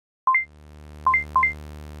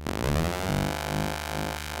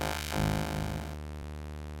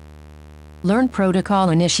Learn protocol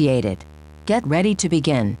initiated. Get ready to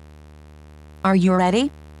begin. Are you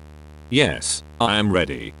ready? Yes, I am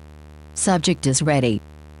ready. Subject is ready.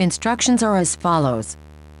 Instructions are as follows.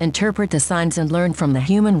 Interpret the signs and learn from the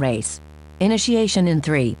human race. Initiation in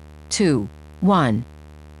 3, 2, 1.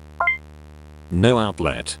 No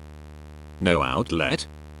outlet. No outlet?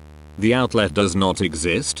 The outlet does not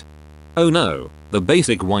exist? Oh no, the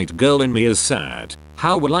basic white girl in me is sad.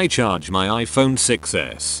 How will I charge my iPhone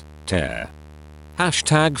 6s? Tear.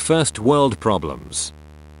 Hashtag first world problems.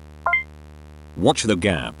 Watch the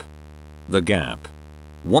gap. The gap.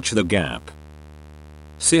 Watch the gap.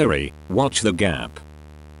 Siri, watch the gap.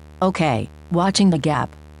 Okay, watching the gap.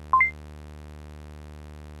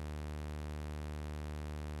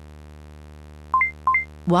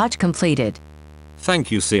 Watch completed.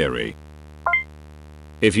 Thank you, Siri.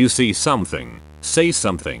 If you see something, say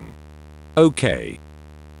something. Okay.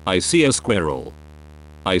 I see a squirrel.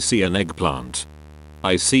 I see an eggplant.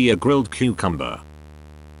 I see a grilled cucumber.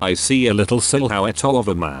 I see a little silhouette of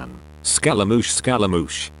a man. Scaramouche,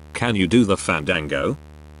 Scaramouche. Can you do the fandango?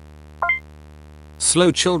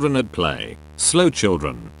 Slow children at play. Slow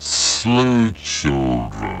children. Slow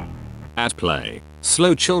children. At play.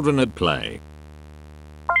 Slow children at play.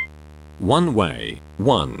 One way,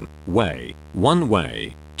 one way, one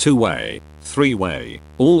way, two way, three way,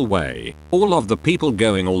 all of the people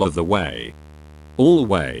going all of the way. All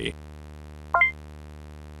way.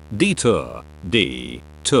 Detour,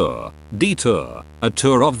 detour, detour, a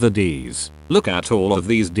tour of the D's. Look at all of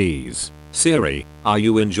these D's. Siri, are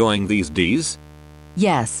you enjoying these D's?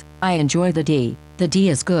 Yes, I enjoy the D. The D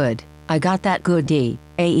is good. I got that good D.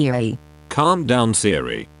 A-E-A. Calm down,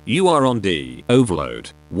 Siri. You are on D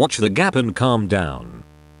overload. Watch the gap and calm down.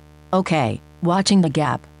 Okay, watching the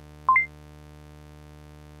gap.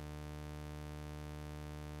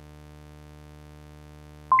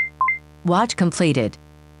 Watch completed.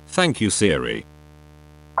 Thank you, Siri.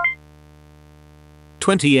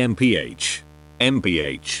 20 mph.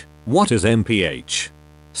 mph. What is mph?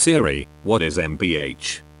 Siri, what is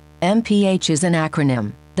mph? MPH is an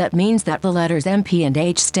acronym. That means that the letters MP and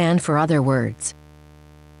H stand for other words.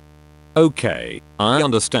 Okay, I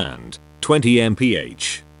understand. 20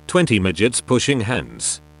 mph. 20 midgets pushing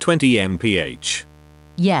hands. 20 mph.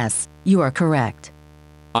 Yes, you are correct.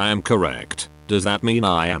 I am correct. Does that mean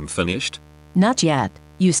I am finished? Not yet.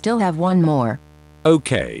 You still have one more.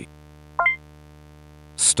 Okay.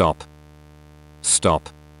 Stop. Stop.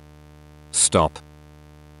 Stop.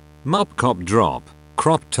 Mop cop drop.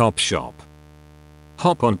 Crop top shop.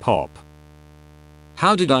 Hop on pop.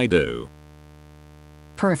 How did I do?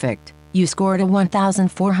 Perfect. You scored a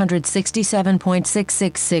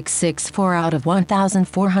 1,467.66664 out of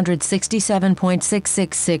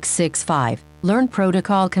 1,467.66665. Learn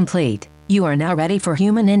protocol complete. You are now ready for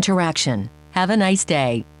human interaction. Have a nice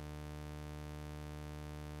day.